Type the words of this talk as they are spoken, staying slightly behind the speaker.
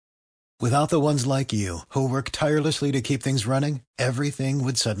Without the ones like you, who work tirelessly to keep things running, everything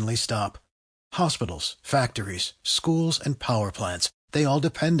would suddenly stop. Hospitals, factories, schools, and power plants, they all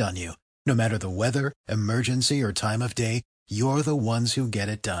depend on you. No matter the weather, emergency, or time of day, you're the ones who get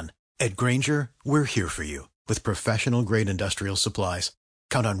it done. At Grainger, we're here for you with professional-grade industrial supplies.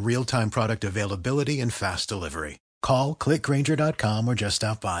 Count on real-time product availability and fast delivery. Call, click Grainger.com, or just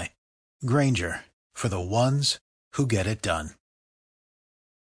stop by. Grainger, for the ones who get it done.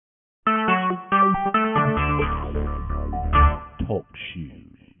 Talk shoes.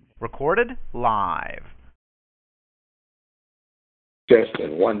 Recorded live.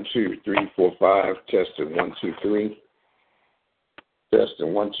 Testing 1 2 3 4 5. Testing 1 2 3.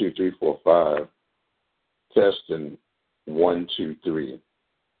 Testing 1 2 3 4 5. Testing 1 2 3.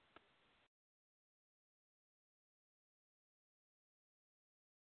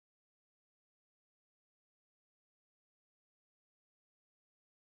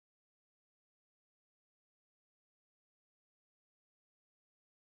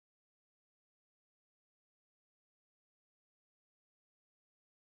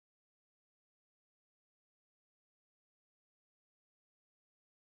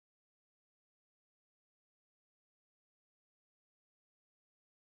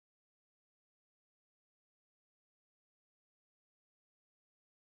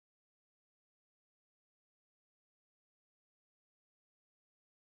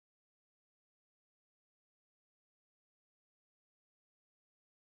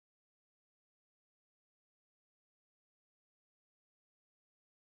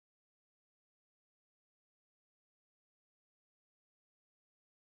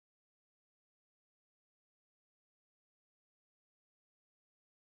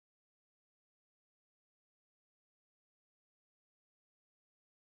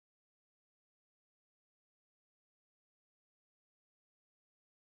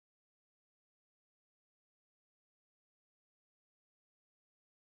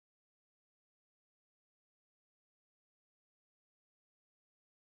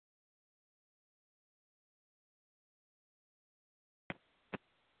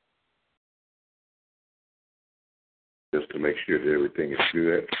 Just to make sure that everything is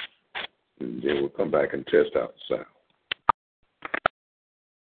good, and then we'll come back and test out the sound.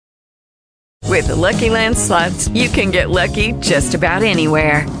 With the Lucky Land Slots, you can get lucky just about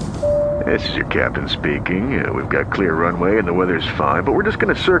anywhere. This is your captain speaking. We've got clear runway and the weather's fine, but we're just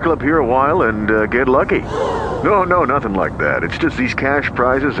going to circle up here a while and get lucky. No, nothing like that. It's just these cash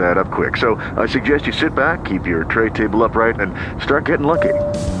prizes add up quick. So I suggest you sit back, keep your tray table upright, and start getting lucky.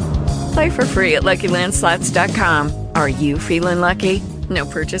 Play for free at LuckyLandSlots.com. Are you feeling lucky? No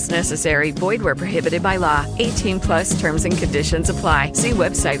purchase necessary. Void where prohibited by law. 18+ terms and conditions apply. See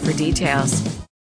website for details.